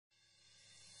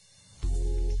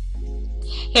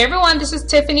Hey everyone, this is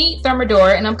Tiffany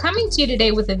Thermidor, and I'm coming to you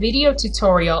today with a video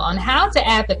tutorial on how to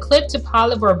add the Clip to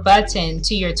Polyvore button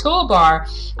to your toolbar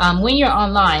when you're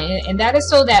online. And that is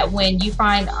so that when you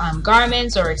find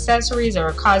garments or accessories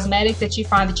or cosmetic that you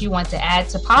find that you want to add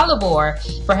to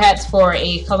Polyvore, perhaps for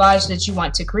a collage that you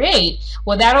want to create,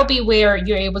 well, that'll be where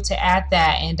you're able to add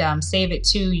that and save it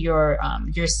to your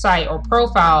site or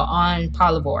profile on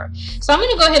Polyvore. So I'm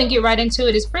going to go ahead and get right into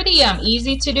it. It's pretty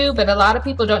easy to do, but a lot of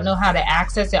people don't know how to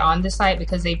access it on the site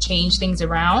because they've changed things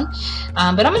around.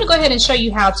 But I'm going to go ahead and show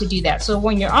you how to do that. So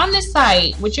when you're on this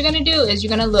site, what you're going to do is you're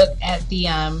going to look at the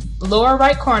lower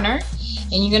right corner,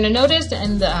 and you're going to notice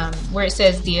in the where it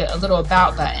says the little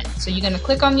about button. So you're going to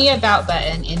click on the about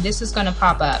button, and this is going to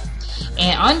pop up.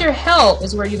 And under help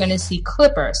is where you're going to see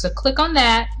Clipper. So click on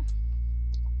that,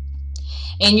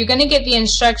 and you're going to get the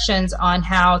instructions on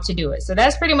how to do it. So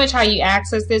that's pretty much how you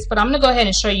access this, but I'm going to go ahead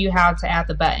and show you how to add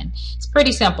the button. It's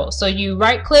pretty simple. So you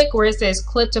right click where it says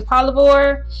Clip to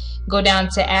Polyvore, go down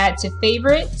to Add to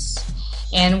Favorites,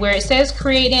 and where it says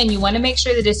Create In, you want to make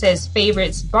sure that it says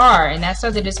Favorites bar, and that's so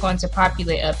that it's going to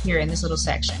populate up here in this little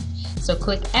section. So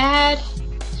click Add,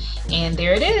 and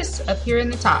there it is up here in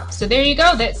the top. So there you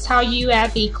go. That's how you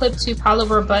add the Clip to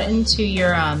Polyvore button to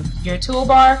your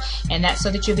toolbar, and that's so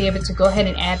that you'll be able to go ahead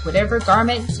and add whatever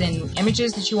garments and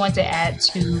images that you want to add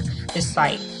to the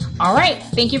site. Alright,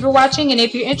 thank you for watching, and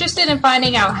if you're interested in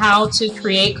finding out how to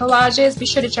create collages, be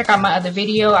sure to check out my other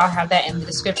video. I'll have that in the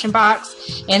description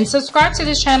box. And subscribe to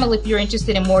this channel if you're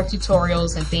interested in more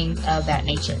tutorials and things of that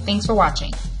nature. Thanks for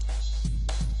watching.